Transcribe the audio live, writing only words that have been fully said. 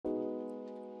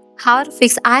How to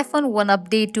fix iPhone 1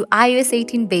 update to iOS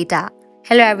 18 beta.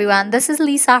 Hello everyone, this is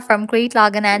Lisa from Create,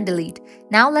 Login and Delete.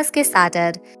 Now let's get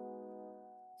started.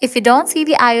 If you don't see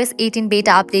the iOS 18 beta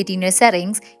update in your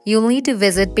settings, you'll need to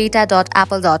visit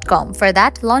beta.apple.com. For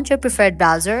that, launch your preferred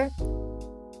browser.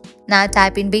 Now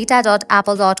type in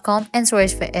beta.apple.com and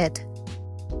search for it.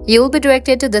 You will be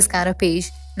directed to this kind of page.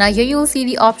 Now here you will see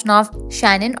the option of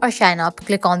Shine In or Shine Up.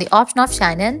 Click on the option of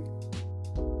Shine In.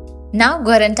 Now go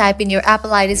ahead and type in your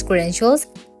Apple ID's credentials,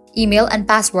 email and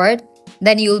password.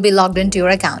 Then you will be logged into your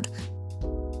account.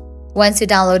 Once you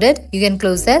download it, you can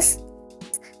close this.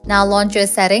 Now launch your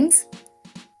settings.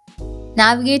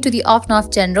 Navigate to the option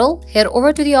of General. Head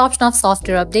over to the option of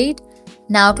Software Update.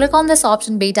 Now click on this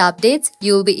option Beta Updates.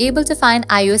 You will be able to find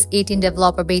iOS 18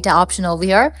 Developer Beta option over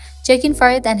here. Check in for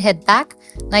it and head back.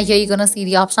 Now here you're gonna see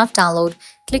the option of Download.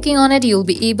 Clicking on it, you'll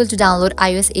be able to download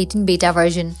iOS 18 Beta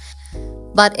version.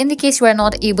 But in the case you are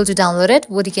not able to download it,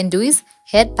 what you can do is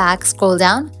head back, scroll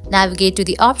down, navigate to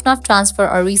the option of Transfer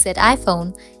or Reset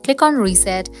iPhone, click on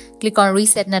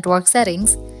Reset Network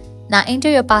Settings. Now enter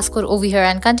your passcode over here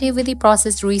and continue with the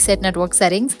process to reset network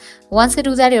settings. Once you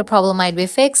do that, your problem might be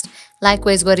fixed.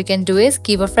 Likewise, what you can do is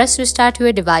give a fresh restart to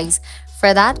your device.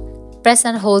 For that, press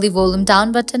and hold the volume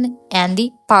down button and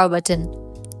the power button.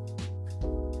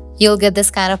 You'll get this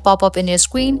kind of pop-up in your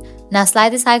screen. Now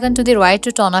slide this icon to the right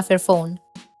to turn off your phone.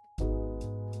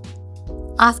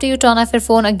 After you turn off your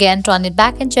phone, again turn it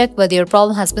back and check whether your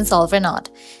problem has been solved or not.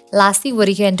 Lastly, what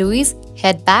you can do is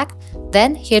head back,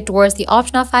 then head towards the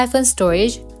option of iPhone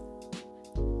storage.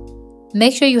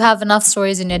 Make sure you have enough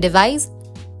storage in your device.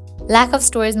 Lack of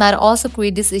storage might also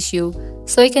create this issue,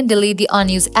 so you can delete the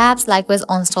unused apps, likewise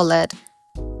uninstall it.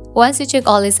 Once you check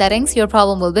all the settings, your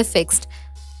problem will be fixed.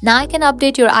 Now you can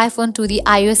update your iPhone to the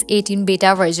iOS 18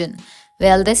 beta version.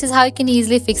 Well, this is how you can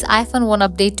easily fix iPhone 1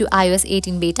 update to iOS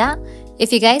 18 beta.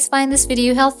 If you guys find this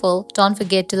video helpful, don't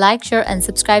forget to like, share and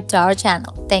subscribe to our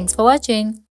channel. Thanks for watching.